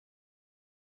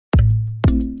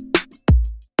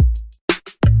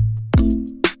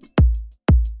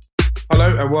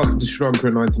Hello and welcome to Sri Lanka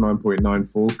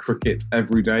 99.94 Cricket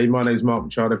Every Day. My name is Mark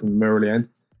Machado from the Merrily End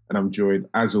and I'm joined,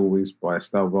 as always, by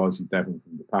Estelle Varsi Devon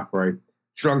from the Papare.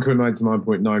 Sri Lanka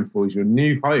 99.94 is your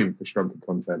new home for Sri Lanka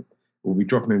content. We'll be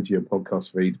dropping into your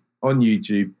podcast feed on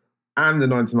YouTube and the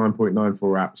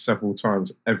 99.94 app several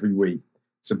times every week.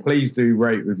 So please do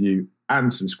rate, review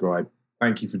and subscribe.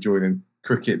 Thank you for joining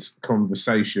Cricket's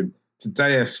Conversation.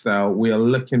 Today, Estelle, we are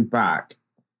looking back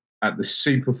at the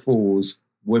Super Fours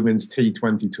Women's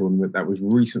T20 tournament that was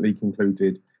recently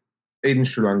concluded in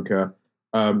Sri Lanka.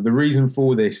 The reason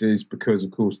for this is because, of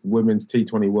course, the Women's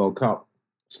T20 World Cup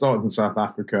started in South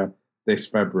Africa this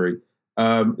February.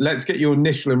 Let's get your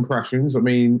initial impressions. I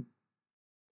mean,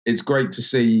 it's great to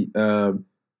see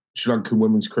Sri Lankan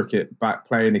women's cricket back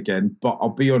playing again, but I'll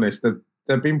be honest,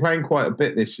 they've been playing quite a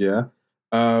bit this year.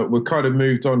 We've kind of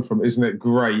moved on from, isn't it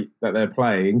great that they're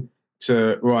playing,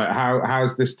 to, right,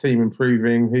 how's this team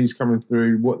improving? Who's coming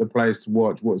through? What are the players to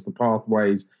watch? What's the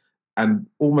pathways? And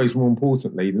almost more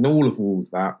importantly than all of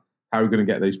that, how are we going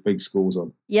to get those big scores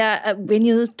on? Yeah, when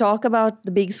you talk about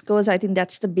the big scores, I think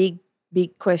that's the big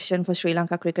question for Sri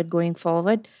Lanka cricket going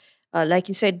forward. Like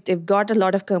you said, they've got a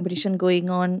lot of competition going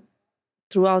on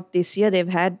throughout this year. They've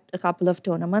had a couple of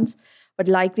tournaments. But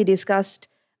like we discussed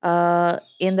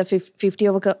in the 50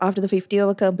 over after the 50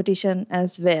 over competition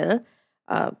as well,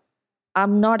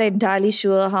 I'm not entirely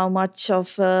sure how much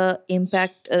of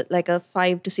impact like a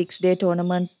 5 to 6 day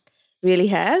tournament really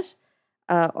has,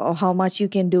 or how much you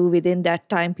can do within that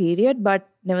time period. But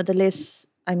nevertheless,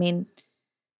 I mean,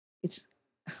 it's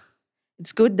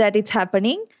good that it's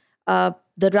happening.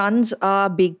 The runs are a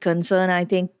big concern. I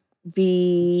think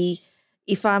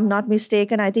if I'm not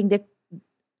mistaken, I think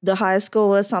the highest score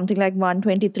was something like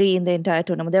 123 in the entire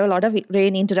tournament. There were a lot of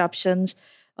rain interruptions,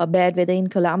 bad weather in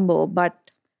Colombo, but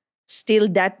still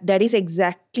that is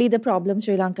exactly the problem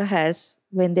Sri Lanka has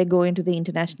when they go into the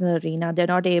international arena. They're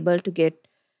not able to get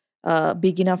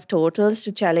big enough totals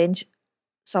to challenge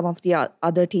some of the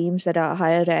other teams that are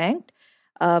higher ranked.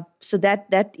 So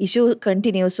that issue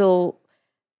continues. So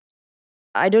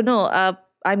I don't know.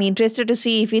 I'm interested to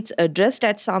see if it's addressed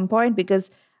at some point,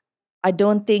 because I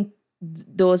don't think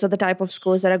those are the type of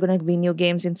scores that are going to win you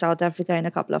games in South Africa in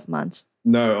a couple of months.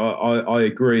 No, I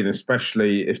agree. And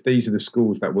especially if these are the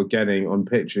scores that we're getting on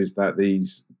pitches that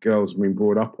these girls have been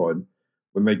brought up on,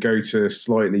 when they go to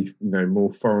slightly,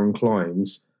 more foreign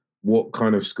climes, what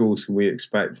kind of scores can we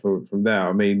expect from there?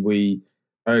 I mean,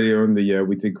 earlier in the year,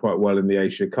 we did quite well in the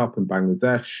Asia Cup in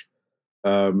Bangladesh.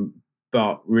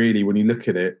 But really, when you look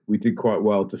at it, we did quite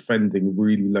well defending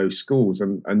really low scores.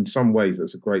 And in some ways,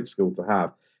 that's a great skill to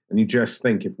have. And you just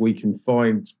think, if we can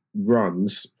find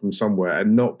runs from somewhere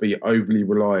and not be overly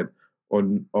reliant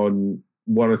on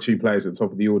one or two players at the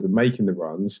top of the order making the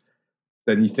runs,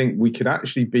 then you think we could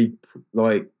actually be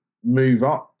move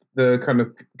up the kind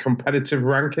of competitive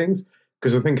rankings.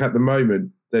 Because I think at the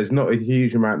moment, there's not a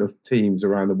huge amount of teams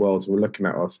around the world who are looking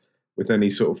at us with any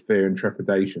sort of fear and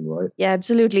trepidation, right? Yeah,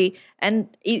 absolutely. And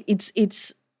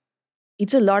it's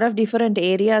a lot of different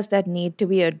areas that need to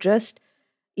be addressed.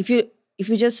 If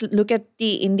you just look at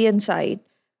the Indian side,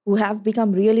 who have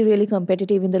become really, really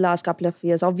competitive in the last couple of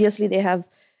years, obviously they have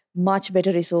much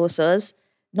better resources.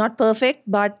 Not perfect,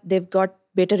 but they've got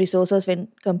better resources when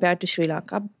compared to Sri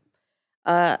Lanka.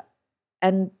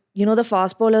 And the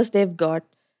fast bowlers they've got,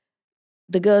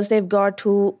 the girls they've got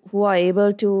who are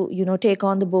able to take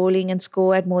on the bowling and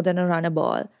score at more than a run a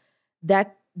ball.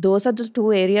 Those are the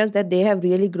two areas that they have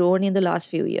really grown in the last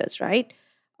few years, right?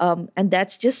 And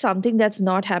that's just something that's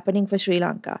not happening for Sri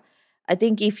Lanka. I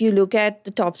think if you look at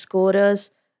the top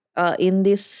scorers in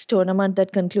this tournament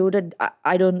that concluded,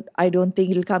 I don't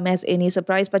think it'll come as any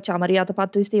surprise. But Chamari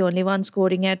Atapattu is the only one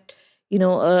scoring at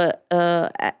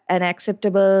an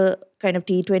acceptable kind of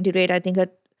T20 rate. I think her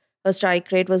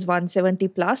strike rate was 170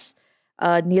 plus.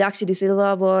 Nilakshi De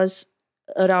Silva was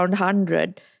around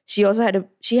 100. She had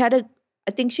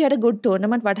a good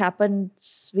tournament. What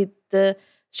happens with the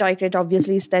strike rate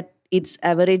obviously is that it's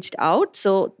averaged out.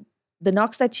 So the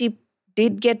knocks that she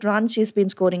did get run, she's been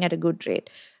scoring at a good rate.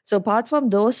 So apart from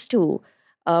those two,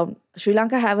 Sri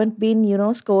Lanka haven't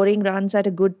been, scoring runs at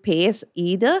a good pace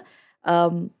either.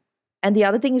 And the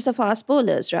other thing is the fast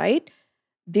bowlers, right?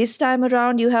 This time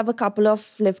around, you have a couple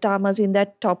of left armers in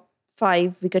that top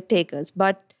 5 wicket takers.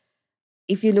 But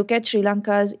if you look at Sri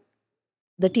Lanka's,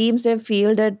 the teams they've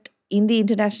fielded in the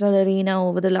international arena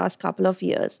over the last couple of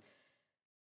years,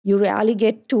 you rarely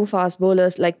get 2 fast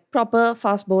bowlers, like proper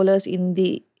fast bowlers in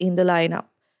the lineup.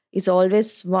 It's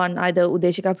always one, either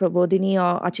Udeshika Prabodhini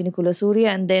or Achini Kulasurya,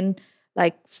 and then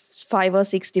like 5 or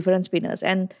 6 different spinners.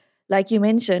 And like you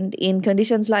mentioned, in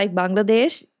conditions like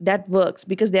Bangladesh, that works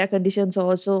because their conditions are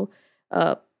also,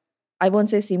 uh, I won't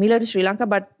say similar to Sri Lanka,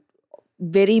 but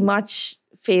very much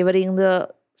favoring the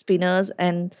spinners.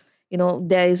 And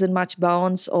there isn't much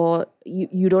bounce, or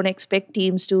you don't expect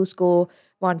teams to score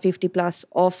 150 plus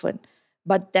often.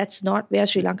 But that's not where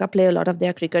Sri Lanka play a lot of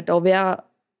their cricket, or where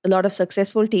a lot of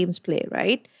successful teams play,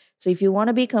 right? So if you want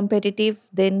to be competitive,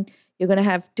 then you're going to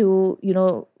have to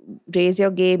raise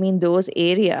your game in those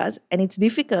areas, and it's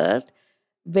difficult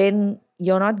when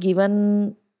you're not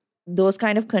given those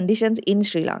kind of conditions in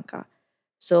Sri Lanka.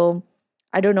 So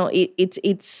I don't know.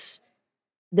 It's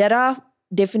there are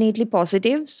definitely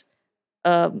positives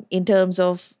in terms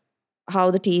of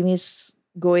how the team is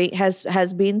going,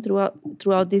 has been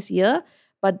throughout this year,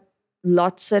 but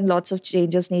lots and lots of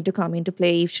changes need to come into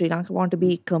play if Sri Lanka want to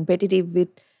be competitive with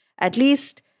at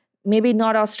least, maybe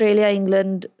not Australia,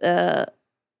 England,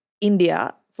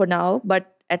 India for now,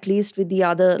 but at least with the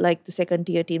other, like the second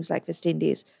tier teams like West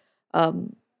Indies,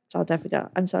 um, South Africa.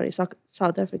 I'm sorry,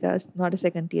 South Africa is not a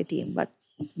second tier team, but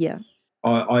yeah.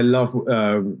 I love.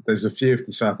 There's a few of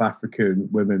the South African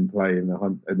women play in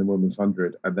the women's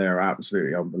 100, and they are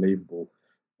absolutely unbelievable.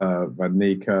 Van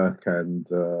Niekerk and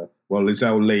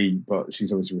Lizelle Lee, but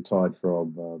she's obviously retired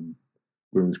from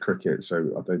women's cricket, so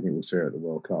I don't think we'll see her at the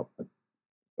World Cup,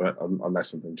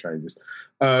 unless something changes.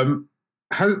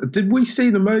 Did we see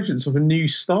the emergence of a new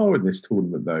star in this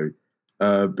tournament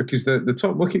though? Because the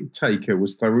top wicket taker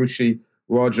was Tharushi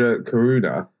Raja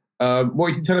Karuna. What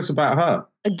can you tell us about her?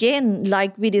 Again,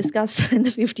 like we discussed in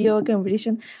the 50-over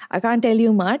competition, I can't tell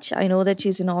you much. I know that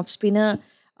she's an off spinner.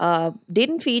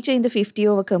 Didn't feature in the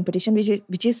 50-over competition,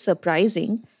 which is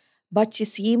surprising. But she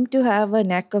seemed to have a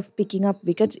knack of picking up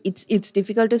wickets. It's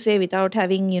difficult to say without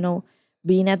having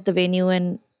been at the venue,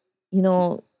 and you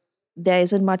know there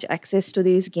isn't much access to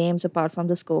these games apart from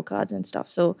the scorecards and stuff.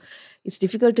 So it's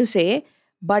difficult to say,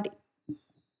 but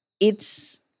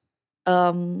it's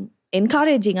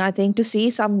encouraging, I think, to see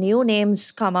some new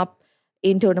names come up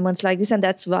in tournaments like this, and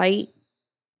that's why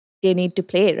they need to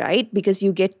play, right? Because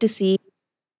you get to see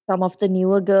some of the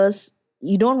newer girls.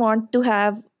 You don't want to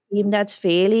have a team that's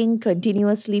failing,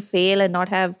 continuously fail, and not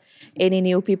have any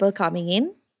new people coming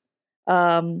in.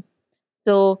 Um,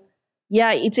 so,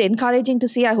 yeah, it's encouraging to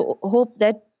see. I hope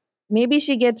that maybe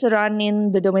she gets a run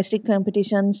in the domestic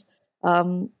competitions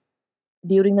um,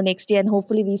 during the next year, and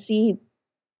hopefully we see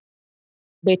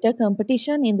better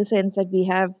competition in the sense that we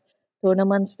have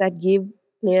tournaments that give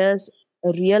players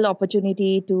a real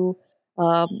opportunity to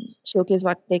showcase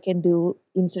what they can do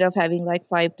instead of having like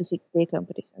 5 to 6 day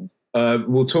competitions.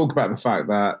 We'll talk about the fact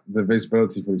that the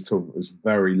visibility for this tournament was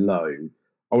very low.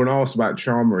 I want to ask about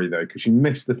Charmery though, because she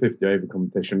missed the 50 over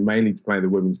competition mainly to play the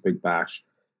Women's Big Bash.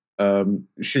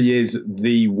 She is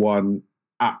the one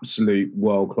absolute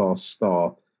world class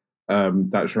star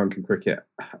that Sri Lankan cricket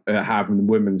have in the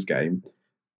women's game.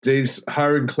 Does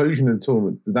her inclusion in the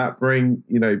tournament, did that bring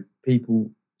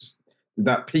people? Did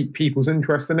that pique people's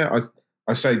interest in it?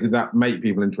 I say, did that make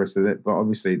people interested in it? But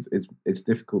obviously, it's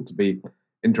difficult to be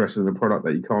interested in a product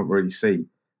that you can't really see.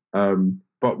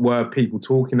 But were people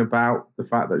talking about the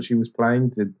fact that she was playing?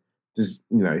 Did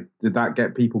that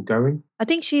get people going? I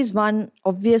think she's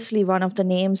obviously one of the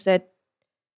names that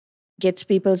gets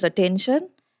people's attention.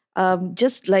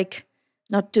 Just like,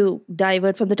 not to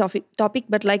divert from the topic,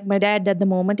 but like my dad at the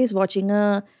moment is watching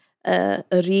a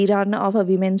rerun of a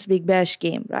women's Big Bash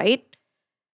game, right?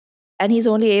 And he's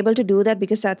only able to do that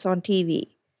because that's on TV.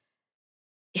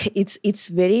 It's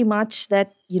very much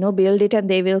that build it and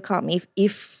they will come.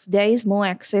 If there is more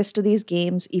access to these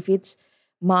games, if it's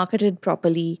marketed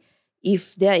properly,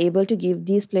 if they are able to give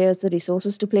these players the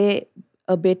resources to play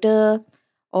a better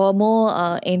or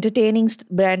more entertaining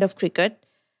brand of cricket,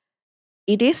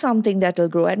 it is something that will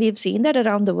grow. And we've seen that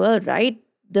around the world, right?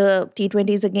 The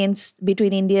T20s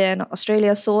between India and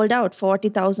Australia sold out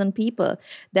 40,000 people.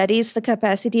 That is the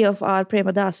capacity of our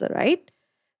Premadasa, right?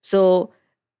 So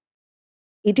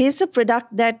it is a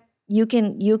product that you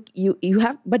can you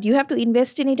have, but you have to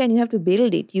invest in it and you have to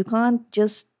build it. You can't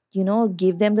just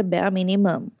give them the bare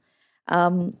minimum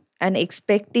and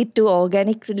expect it to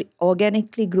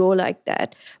organically grow like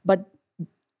that. But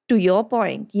to your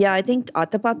point, yeah, I think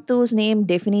Atapattu's name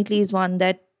definitely is one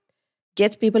that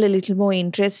gets people a little more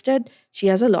interested. She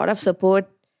has a lot of support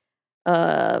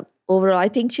overall. I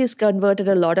think she's converted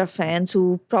a lot of fans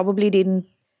who probably didn't,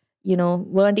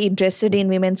 weren't interested in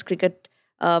women's cricket.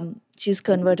 She's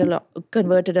converted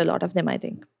a lot of them, I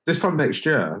think. This time next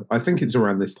year, I think it's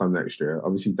around this time next year.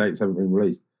 Obviously, dates haven't been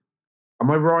released.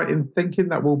 Am I right in thinking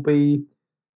that will be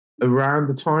around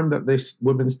the time that this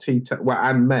women's T10,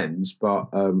 and men's,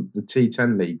 but the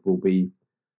T10 league will be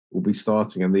will be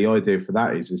starting, and the idea for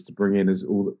that is to bring in as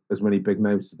many big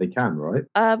names as they can, right?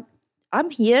 I'm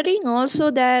hearing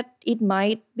also that it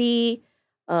might be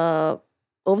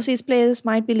overseas players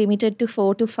might be limited to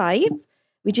 4 to 5,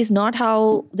 which is not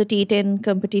how the T10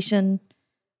 competition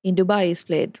in Dubai is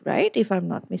played, right? If I'm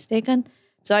not mistaken.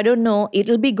 So I don't know.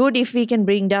 It'll be good if we can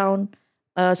bring down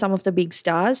some of the big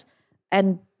stars.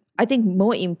 And I think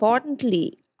more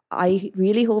importantly, I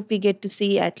really hope we get to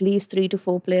see at least 3 to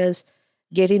 4 players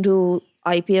get into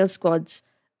IPL squads,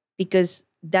 because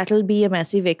that'll be a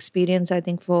massive experience, I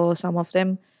think, for some of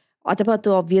them.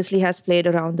 Atapattu obviously has played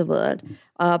around the world,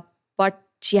 but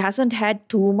she hasn't had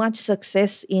too much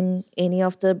success in any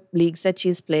of the leagues that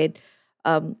she's played.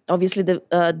 Obviously,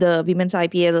 the women's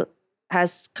IPL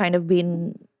has kind of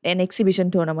been an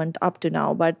exhibition tournament up to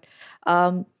now, but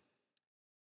um,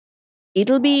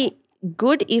 it'll be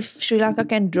good if Sri Lanka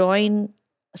can draw in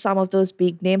some of those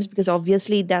big names, because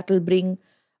obviously that will bring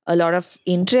a lot of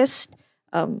interest.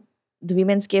 Um, the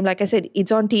women's game, like I said,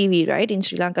 it's on TV, right, in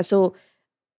Sri Lanka. So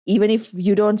even if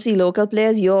you don't see local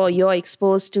players, you're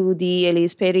exposed to the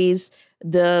Elise Perrys,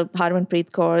 the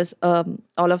Harmanpreet Kaurs,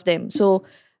 all of them. So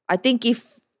I think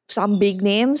if some big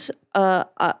names,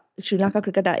 Sri Lanka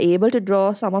cricket are able to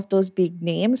draw some of those big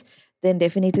names, then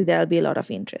definitely there'll be a lot of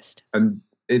interest. And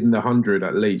in the 100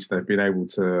 at least, they've been able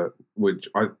to,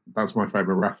 that's my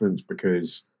favourite reference,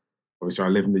 because obviously I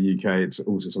live in the UK. It's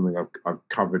also something I've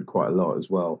covered quite a lot as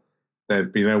well.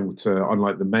 They've been able to,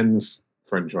 unlike the men's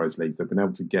franchise leagues, they've been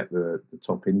able to get the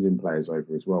top Indian players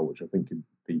over as well, which I think could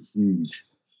be huge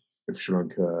if Sri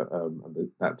Lanka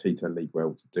and that T10 league were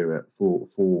able to do it for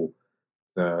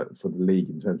the league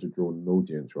in terms of drawing an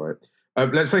audience, right?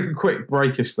 Let's take a quick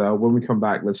break, Estelle. When we come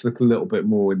back, let's look a little bit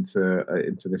more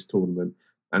into this tournament,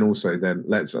 and also then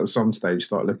let's at some stage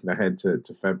start looking ahead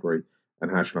to February and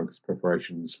how Sri Lanka's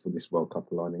preparations for this World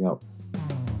Cup are lining up.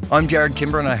 I'm Jared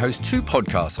Kimber, and I host 2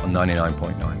 podcasts on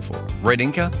 99.94. Red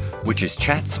Inker, which is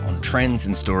chats on trends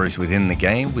and stories within the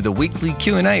game, with a weekly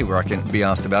Q&A where I can be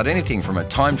asked about anything from a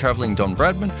time-travelling Don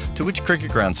Bradman to which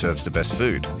cricket ground serves the best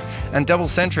food. And Double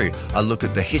Century, I look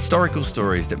at the historical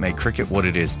stories that make cricket what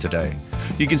it is today.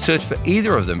 You can search for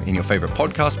either of them in your favourite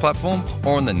podcast platform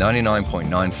or on the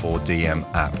 99.94 DM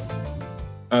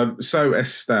app. So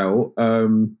Estelle,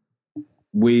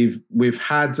 We've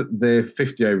had the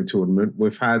 50 over tournament.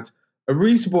 We've had a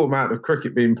reasonable amount of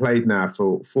cricket being played now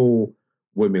for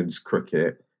women's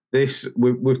cricket.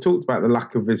 We've talked about the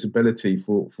lack of visibility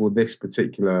for this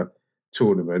particular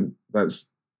tournament. That's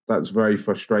very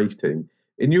frustrating.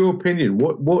 In your opinion,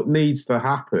 what needs to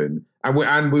happen?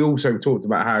 And we also talked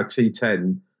about how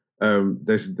T10,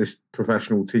 there's this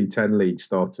professional T10 league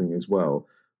starting as well.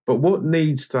 But what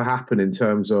needs to happen in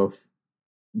terms of,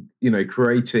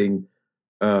 creating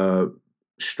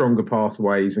stronger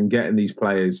pathways and getting these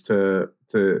players to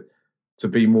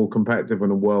be more competitive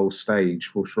on a world stage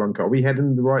for Sri Lanka? Are we heading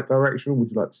in the right direction, or would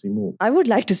you like to see more? I would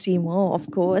like to see more, of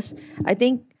course. I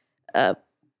think, to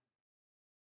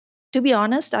be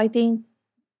honest, I think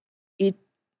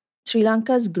Sri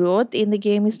Lanka's growth in the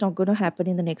game is not going to happen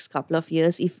in the next couple of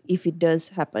years. If it does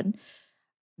happen,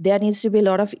 there needs to be a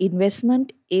lot of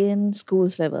investment in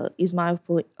schools level, is my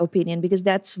opinion, because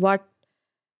that's where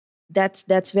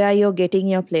you're getting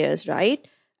your players, right?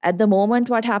 At the moment,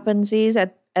 what happens is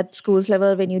at schools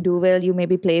level, when you do well, you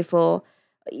maybe play for,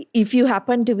 if you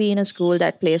happen to be in a school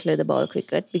that plays leather ball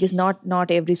cricket, because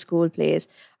not every school plays.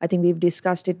 I think we've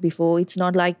discussed it before. It's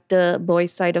not like the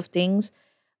boys' side of things.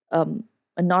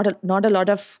 Not a lot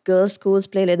of girls' schools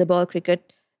play leather ball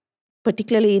cricket,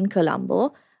 particularly in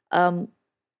Colombo.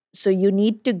 So you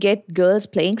need to get girls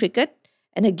playing cricket.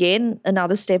 And again,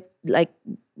 another step, like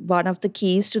one of the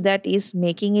keys to that is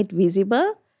making it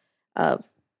visible,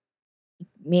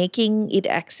 making it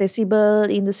accessible,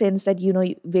 in the sense that,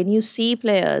 when you see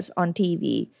players on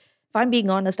TV, if I'm being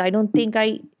honest, I don't think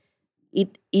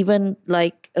it even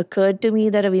like occurred to me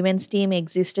that a women's team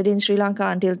existed in Sri Lanka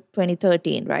until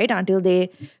 2013, right? Until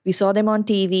we saw them on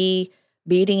TV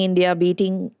beating India,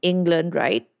 beating England,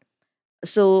 right?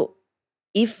 So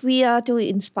if we are to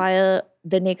inspire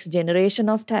the next generation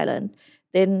of talent,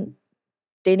 then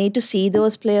they need to see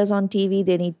those players on TV.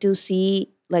 They need to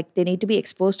they need to be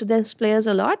exposed to those players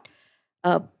a lot.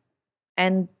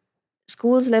 And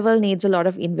schools level needs a lot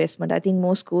of investment. I think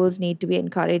more schools need to be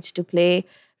encouraged to play.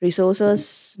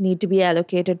 Resources need to be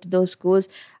allocated to those schools.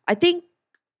 I think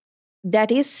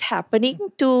that is happening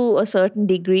to a certain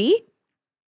degree,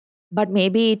 but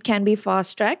maybe it can be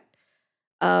fast-tracked.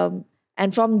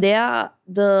 And from there,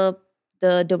 the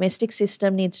domestic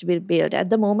system needs to be built. At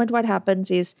the moment, what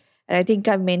happens is, and I think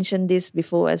I've mentioned this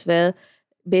before as well,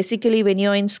 basically when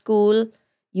you're in school,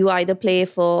 you either play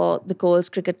for the Coles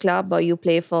Cricket Club or you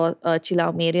play for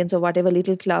Chilau Marians or whatever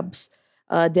little clubs.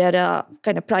 There are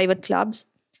kind of private clubs.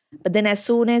 But then as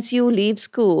soon as you leave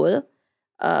school,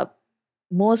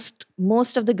 most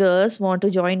of the girls want to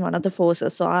join one of the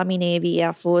forces. So Army, Navy,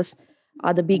 Air Force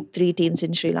are the big three teams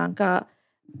in Sri Lanka.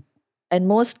 And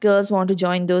most girls want to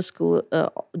join those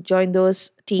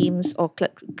teams or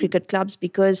cricket clubs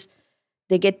because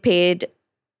they get paid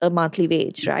a monthly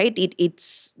wage, right?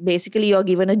 It's basically you're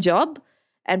given a job,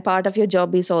 and part of your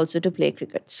job is also to play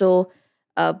cricket. So,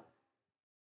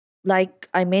 like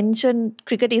I mentioned,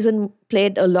 cricket isn't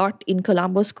played a lot in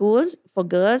Colombo schools for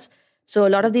girls. So a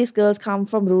lot of these girls come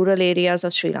from rural areas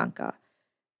of Sri Lanka.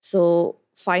 So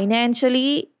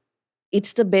financially,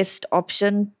 it's the best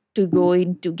option to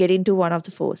get into one of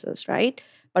the forces, right?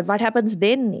 But what happens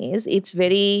then is it's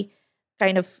very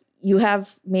kind of, you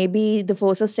have maybe the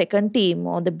forces second team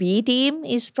or the B team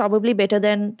is probably better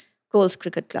than Coles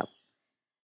Cricket Club.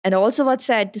 And also what's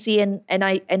sad to see, and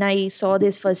I saw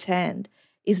this firsthand,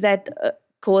 is that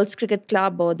Coles Cricket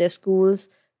Club or their schools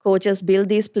coaches build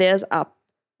these players up.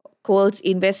 Coles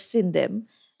invests in them,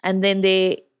 and then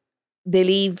they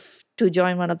leave to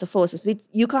join one of the forces.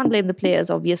 You can't blame the players,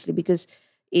 obviously, because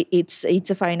it's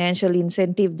a financial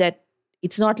incentive that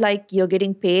it's not like you're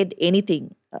getting paid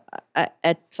anything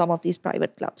at some of these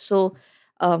private clubs. So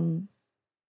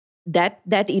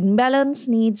that imbalance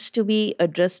needs to be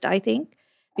addressed, I think,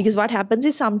 because what happens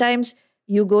is sometimes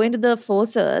you go into the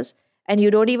forces and you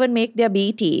don't even make their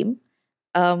B team,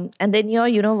 and then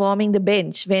you're warming the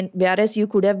bench whereas you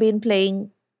could have been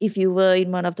playing if you were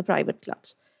in one of the private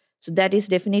clubs. So that is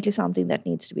definitely something that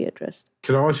needs to be addressed.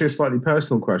 Can I ask you a slightly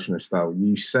personal question, Estelle?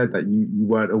 You said that you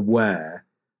weren't aware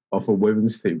of a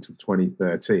women's team till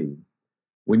 2013.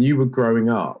 When you were growing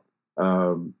up,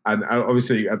 and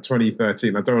obviously at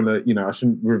 2013, I don't want to, I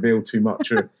shouldn't reveal too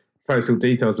much personal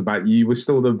details about you. You were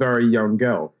still a very young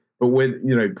girl. But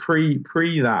when, pre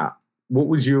that,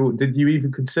 did you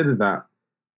even consider that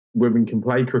women can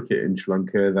play cricket in Sri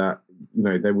Lanka, that,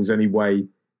 there was any way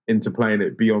into playing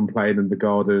it beyond playing in the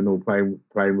garden or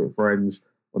playing with friends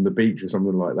on the beach or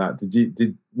something like that?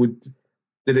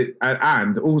 Did it,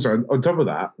 and also on top of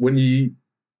that,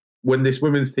 when this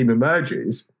women's team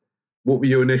emerges, what were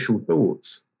your initial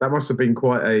thoughts? That must have been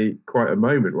quite a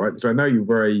moment, right? Because I know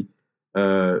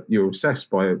you're obsessed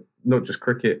by not just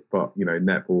cricket, but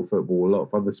netball, football, a lot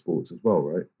of other sports as well,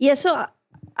 right? Yeah, so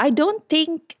I don't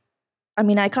think,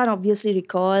 I can't obviously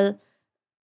recall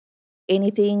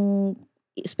anything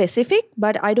specific,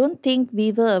 but I don't think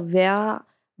we were aware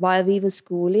while we were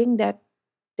schooling that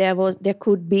there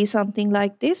could be something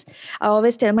like this. I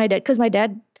always tell my dad, because my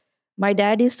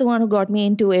dad is the one who got me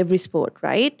into every sport,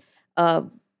 right?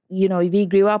 We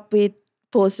grew up with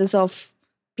posters of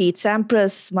Pete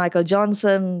Sampras, Michael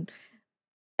Johnson,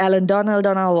 Alan Donald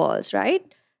on our walls, right?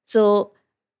 So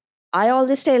I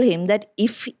always tell him that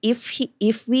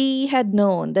if we had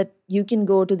known that you can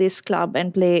go to this club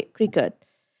and play cricket,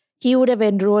 he would have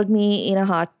enrolled me in a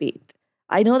heartbeat.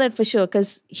 I know that for sure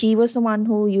because he was the one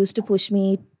who used to push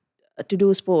me to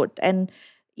do sport and,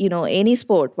 any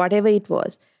sport, whatever it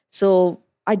was. So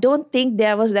I don't think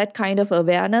there was that kind of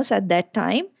awareness at that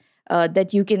time that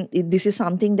this is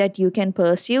something that you can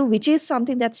pursue, which is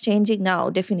something that's changing now,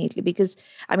 definitely. Because,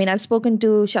 I've spoken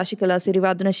to Shashikala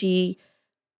Sirivadana. She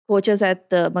coaches at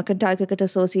the Mercantile Cricket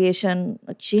Association.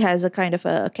 She has a kind of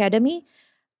a academy.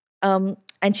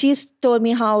 And she's told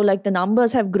me how the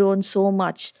numbers have grown so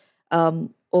much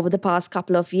over the past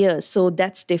couple of years. So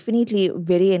that's definitely a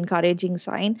very encouraging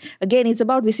sign. Again, it's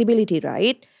about visibility,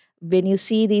 right? When you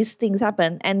see these things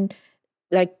happen. And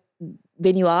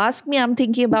when you ask me, I'm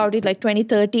thinking about it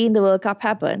 2013, the World Cup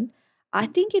happened. I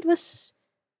think it was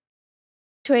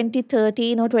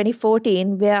 2013 or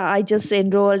 2014 where I just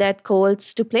enrolled at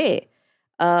Coles to play.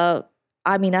 I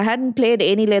hadn't played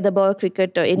any leather ball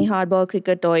cricket or any hardball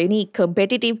cricket or any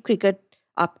competitive cricket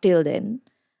up till then.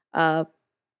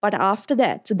 But after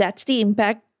that, so that's the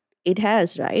impact it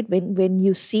has, right? When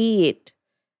you see it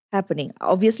happening.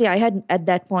 Obviously, I had at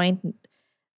that point,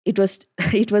 it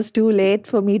was too late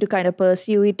for me to kind of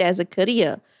pursue it as a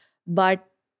career. But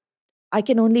I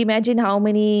can only imagine how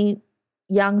many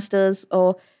youngsters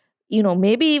or,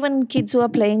 maybe even kids who are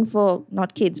playing for,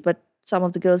 not kids, but some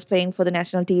of the girls playing for the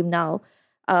national team now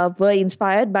were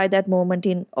inspired by that moment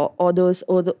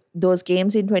those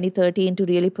games in 2013 to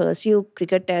really pursue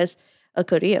cricket as a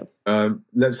career.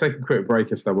 Let's take a quick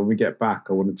break, Estelle. When we get back,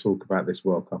 I want to talk about this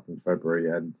World Cup in February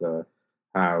and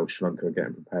how Sri Lanka are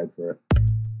getting prepared for it.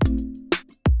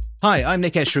 Hi, I'm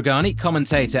Nikesh Rugani,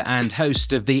 commentator and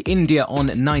host of the India on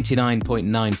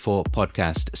 99.94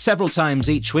 podcast. Several times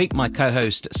each week, my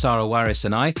co-host Sarah Waris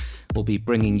and I will be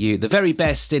bringing you the very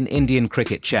best in Indian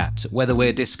cricket chat, whether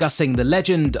we're discussing the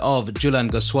legend of Jhulan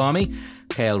Goswami,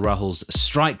 KL Rahul's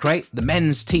strike rate, the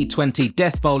men's T20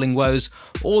 death bowling woes,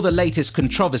 or the latest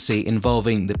controversy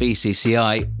involving the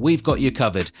BCCI, we've got you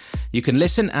covered. You can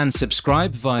listen and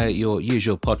subscribe via your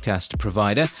usual podcast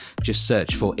provider. Just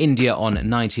search for India on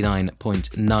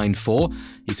 99.94.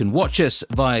 You can watch us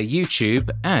via YouTube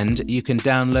and you can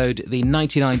download the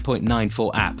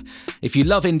 99.94 app. If you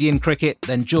love Indian cricket,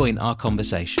 then join our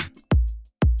conversation.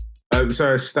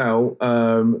 So Estelle,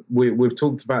 we've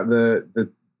talked about the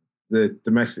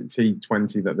domestic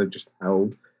T20 that they've just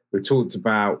held. We've talked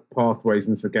about pathways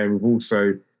into the game. We've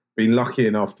also been lucky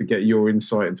enough to get your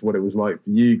insight into what it was like for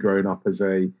you growing up as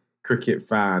a cricket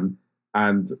fan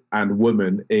and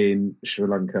woman in Sri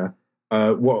Lanka.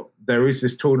 There is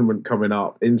this tournament coming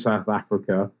up in South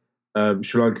Africa.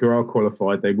 Sri Lanka are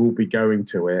qualified. They will be going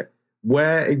to it.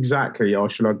 Where exactly are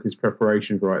Sri Lanka's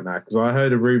preparations right now? Because I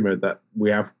heard a rumour that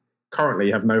we currently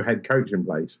have no head coach in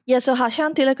place. Yeah, so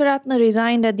Hashan Tilakaratne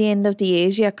resigned at the end of the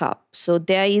Asia Cup. So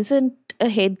there isn't a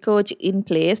head coach in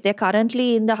place. They're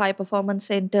currently in the high performance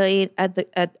center at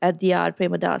the R.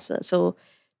 Premadasa. So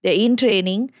they're in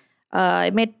training. I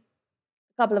met a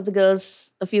couple of the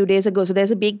girls a few days ago. So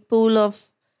there's a big pool of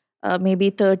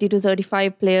maybe 30 to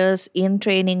 35 players in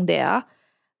training there.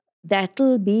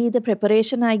 That'll be the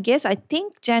preparation, I guess. I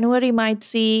think January might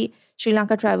see Sri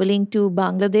Lanka traveling to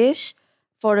Bangladesh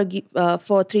for 3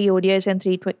 ODIs and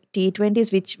 3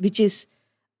 T20s, which is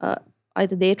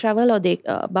either they travel or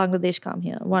Bangladesh come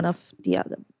here, one of the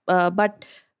other. But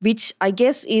which I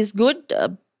guess is good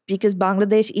because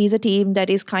Bangladesh is a team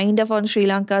that is kind of on Sri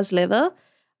Lanka's level.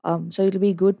 So it'll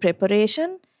be good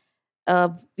preparation.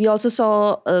 We also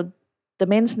saw the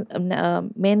men's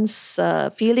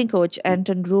fielding coach,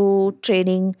 Anton Rue,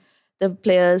 training the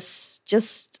players,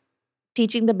 just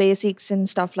teaching the basics and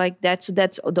stuff like that. So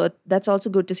that's also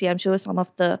good to see. I'm sure some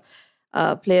of the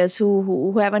players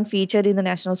who haven't featured in the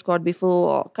national squad before,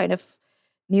 or kind of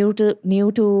new to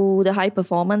the high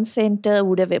performance center,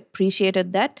 would have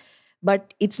appreciated that.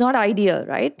 But it's not ideal,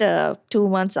 right? 2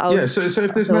 months out. Yeah. So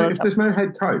if there's no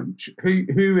head coach,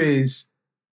 who is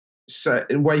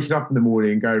waking up in the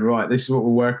morning and going, right, this is what we're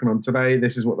working on today.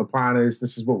 This is what the plan is.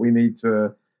 This is what we need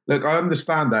to. Look, I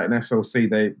understand that in SLC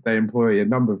they employ a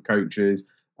number of coaches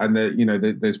and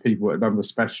there's people with a number of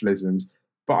specialisms.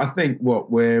 But I think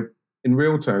we're in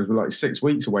real terms, we're like 6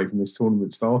 weeks away from this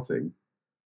tournament starting.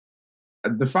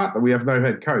 And the fact that we have no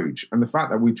head coach and the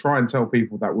fact that we try and tell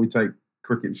people that we take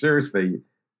cricket seriously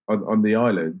on the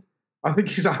island, I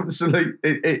think is absolute.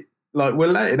 Like we're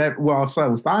letting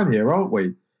ourselves down here, aren't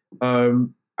we?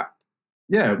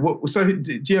 Yeah. So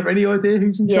do you have any idea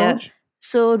who's in charge?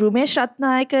 So Rumesh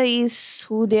Ratnayaka is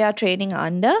who they are training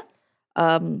under.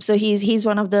 So he's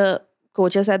one of the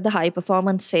coaches at the high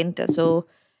performance center. So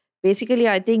basically,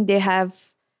 I think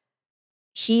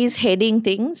he's heading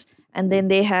things, and then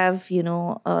they have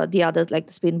the others like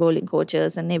the spin bowling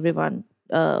coaches and everyone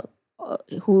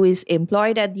who is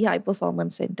employed at the high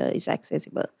performance center is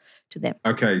accessible to them.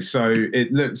 Okay, so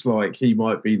it looks like he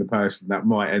might be the person that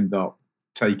might end up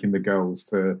taking the girls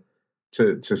to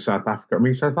South Africa. I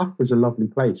mean, South Africa is a lovely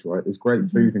place, right? There's great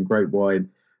food and great wine,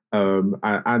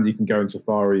 and you can go on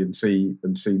safari and see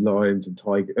lions and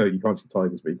tigers. You can't see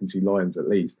tigers, but you can see lions at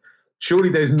least. Surely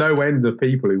there's no end of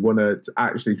people who want to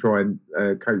actually try and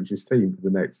coach his team for the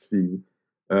next few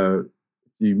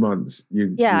months.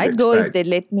 I'd go if they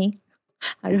let me.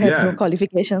 I don't have no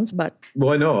qualifications, but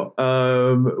why not?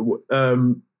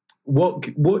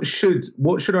 What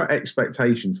should our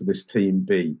expectations for this team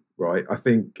be? Right, I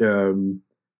think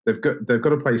they've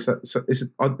got a place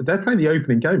they're playing the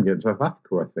opening game against South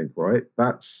Africa. I think, right?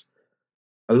 That's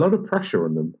a lot of pressure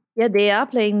on them. Yeah, they are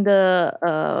playing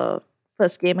the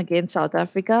first game against South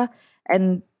Africa,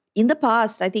 and in the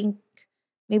past, I think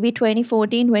maybe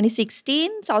 2014,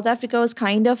 2016, South Africa was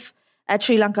kind of at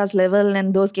Sri Lanka's level,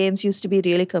 and those games used to be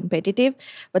really competitive.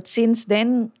 But since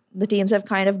then, the teams have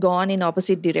kind of gone in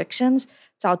opposite directions.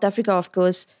 South Africa, of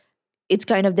course, it's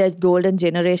kind of their golden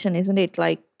generation, isn't it?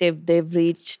 Like they've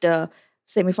reached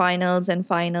semifinals and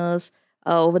finals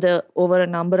over a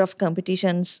number of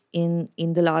competitions in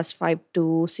the last 5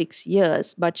 to 6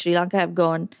 years. But Sri Lanka have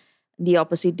gone the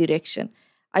opposite direction.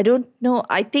 I don't know.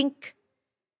 I think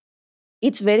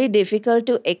it's very difficult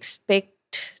to expect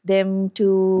them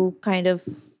to kind of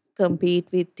compete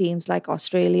with teams like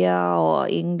Australia or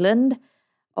England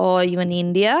or even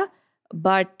India.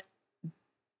 But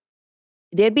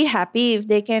they'd be happy if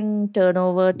they can turn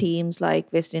over teams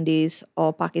like West Indies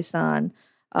or Pakistan.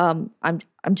 I'm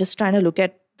just trying to look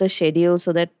at the schedule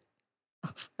so that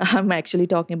I'm actually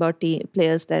talking about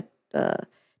teams that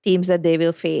they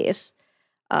will face.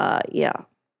 Yeah.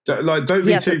 So, like, don't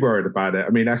be too worried about it. I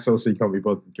mean, SLC can't be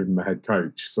bothered to give them a head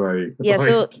coach. So yeah,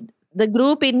 so the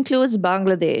group includes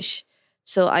Bangladesh.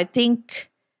 So I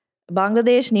think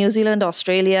Bangladesh, New Zealand,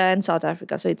 Australia, and South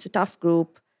Africa. So it's a tough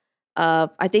group.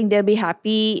 I think they'll be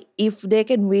happy if they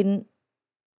can win.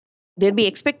 They'll be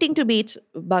expecting to beat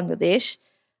Bangladesh.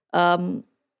 And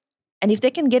if they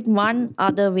can get one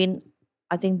other win,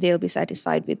 I think they'll be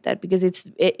satisfied with that, because it's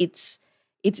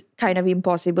kind of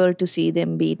impossible to see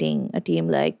them beating a team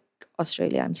like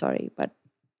Australia. I'm sorry, but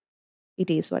it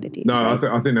is what it is. No, right?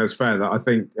 I think that's fair. I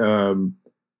think that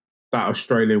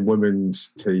Australian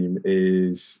women's team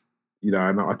is, and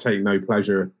I take no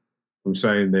pleasure from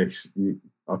saying this.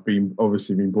 I've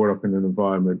obviously been brought up in an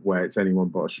environment where it's anyone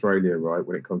but Australia, right,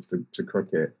 when it comes to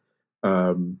cricket.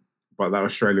 But that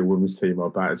Australian women's team are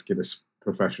about as good a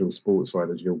professional sports side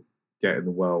as you'll get in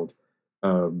the world.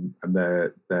 And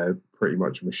they're pretty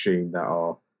much a machine that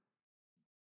are,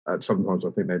 sometimes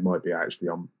I think they might be actually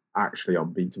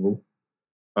unbeatable.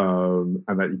 And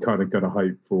that you kind of got to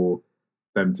hope for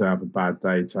them to have a bad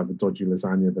day, to have a dodgy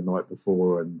lasagna the night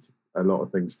before, and a lot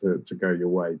of things to go your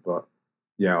way. But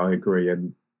yeah, I agree.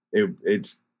 And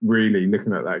it's really,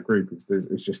 looking at that group, it's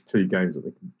just two games that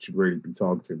they should really be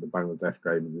targeting: the Bangladesh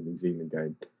game and the New Zealand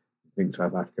game. I think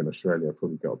South Africa and Australia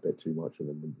probably got a bit too much of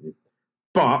them, didn't you?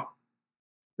 But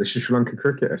the Sri Lanka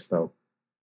cricket, Estelle,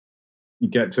 you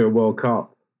get to a World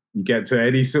Cup, you get to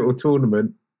any sort of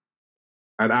tournament,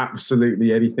 and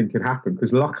absolutely anything can happen.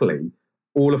 Because luckily,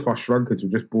 all of us Sri Lankans were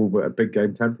just born with a big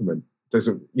game temperament.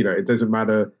 It doesn't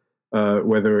matter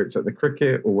whether it's at the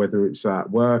cricket or whether it's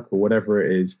at work or whatever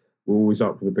it is. We're always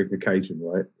up for the big occasion,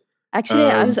 right? Actually,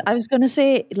 I was going to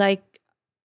say, like,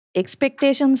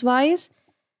 expectations wise,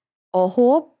 or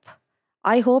hope.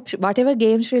 I hope whatever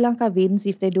game Sri Lanka wins,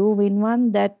 if they do win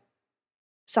one, that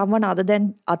someone other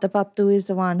than Atapattu is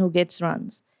the one who gets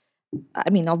runs. I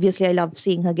mean, obviously, I love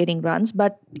seeing her getting runs,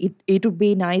 but it would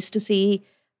be nice to see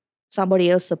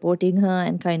somebody else supporting her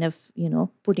and kind of,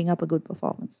 putting up a good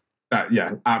performance.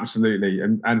 Yeah, absolutely.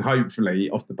 And hopefully,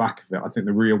 off the back of it, I think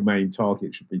the real main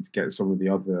target should be to get some of the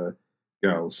other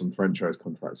girls some franchise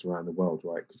contracts around the world,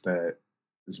 right? Because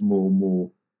there's more and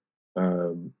more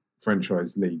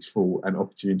franchise leagues and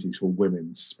opportunities for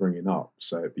women springing up.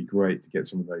 So it'd be great to get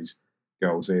some of those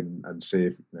girls in and see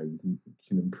if we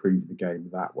can improve the game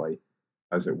that way,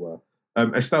 as it were.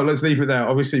 Estelle, let's leave it there.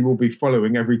 Obviously, we'll be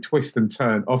following every twist and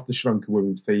turn of the Sri Lanka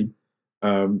women's team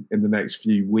in the next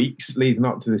few weeks leading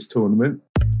up to this tournament.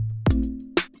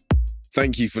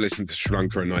 Thank you for listening to Sri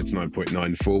Lanka on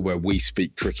 99.94, where we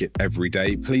speak cricket every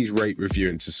day. Please rate, review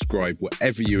and subscribe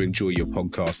wherever you enjoy your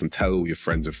podcast, and tell all your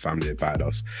friends and family about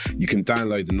us. You can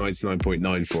download the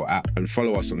 99.94 app and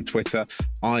follow us on Twitter.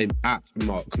 I'm at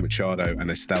Mark Machado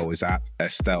and Estelle is at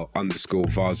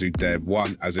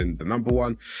Estelle_Vasudev1, as in the number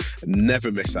one. Never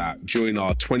miss out. Join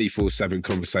our 24/7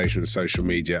 conversation on social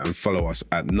media and follow us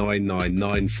at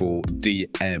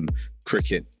 9994DM.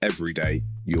 Cricket every day,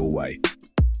 your way.